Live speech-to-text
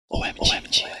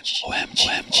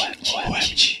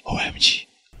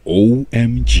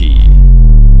OMG.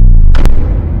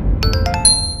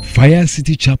 Fire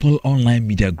City Chapel Online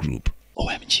Media Group.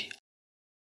 OMG.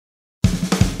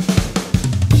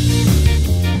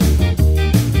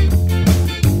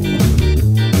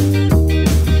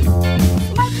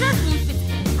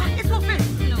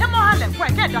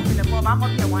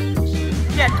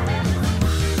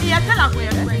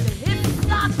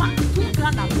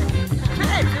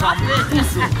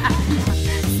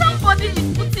 Somebody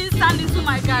is putting sand into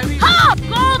my career.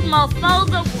 God, my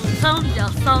father will turn their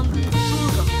sand into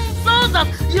sugar so that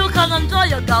you can enjoy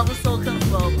your garden soaking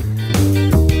well.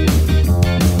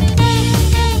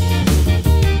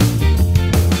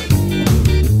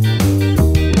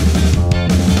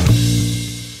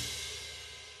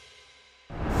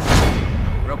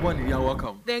 Raboni, you're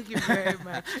welcome. Thank you very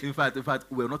much. in fact,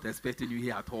 we're not expecting you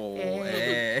here at all.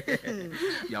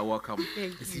 You're welcome.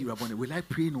 Thank you. See, Raboni, we like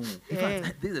praying. In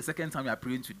fact, this is the second time we are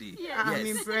praying today. Yeah, I'm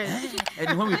impressed.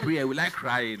 And when we pray, we like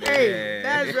crying. Hey,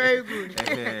 that's very good.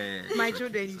 My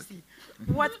children, you see,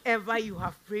 whatever you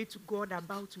have prayed to God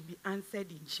about to be answered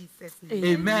in Jesus' name.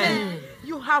 Amen.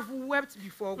 You have wept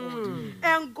before God,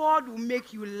 and God will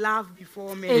make you laugh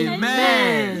before men.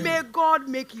 Amen. May God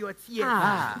make your tears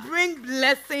bring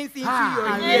blessings into your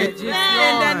Yes. ears.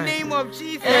 In the name of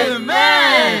Jesus.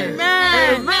 Amen.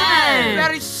 Amen. Amen.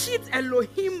 Bereshit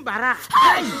Elohim bara.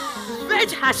 Veg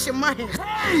Hashemah.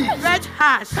 Veg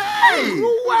Hash.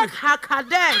 Ruach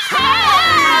Hakadesh.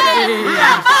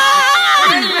 Hallelujah.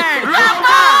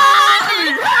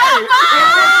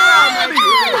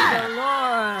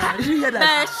 Did you hear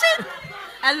that? Bereshit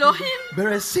Elohim.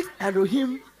 Bereshit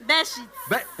Elohim. Bereshit.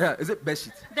 Is it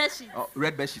bedsheet? Bereshit. Oh,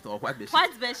 red bedsheet or white bedsheet?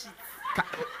 White bereshit.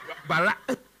 Bara.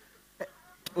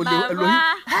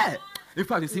 Bara. Hey. In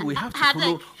fact, you see, we have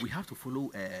to follow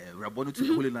Rabboni to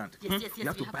the Holy Land. Yes, You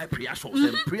have to we buy have prayer shawls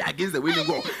and pray against the wailing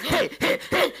wall. Hey,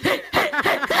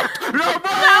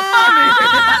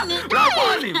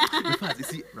 Rabboni! In fact, you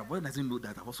see, Rabboni doesn't know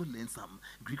that. I've also learned some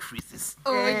Greek phrases.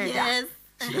 Oh, yes.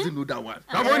 She doesn't know that one.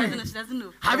 She Rabboni, doesn't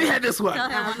know. have you heard this one? Tell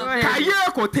her one of them. Kaye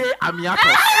kote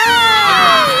amiato.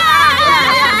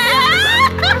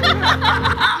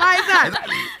 My son,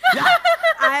 Yeah.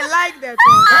 I like the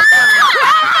song.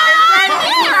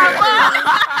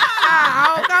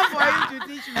 I'll come for you to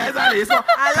teach me. Exactly. So, I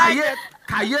like it.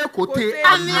 Kaye kote Kote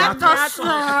amiato. That's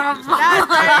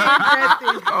very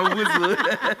interesting.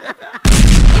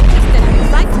 Interested in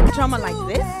exciting drama like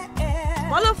this?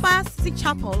 Follow Fire City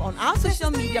Chapel on our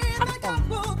social media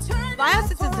platforms, Fire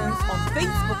Citizens on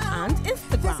Facebook and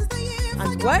Instagram,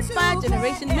 and Word Fire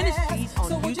Generation Ministries on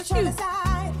YouTube.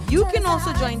 You can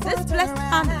also join this blessed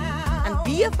family and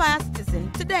be a Fire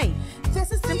Citizen today.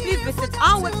 Simply visit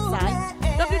our website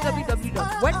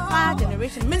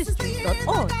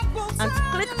www.wordfiregenerationministries.org and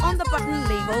click on the button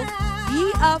labeled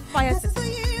Be a Fire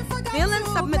Citizen. Fill and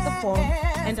submit the form,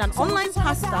 and an online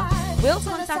pastor will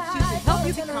contact you to help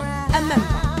you become a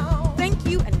member. Thank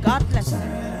you, and God bless you.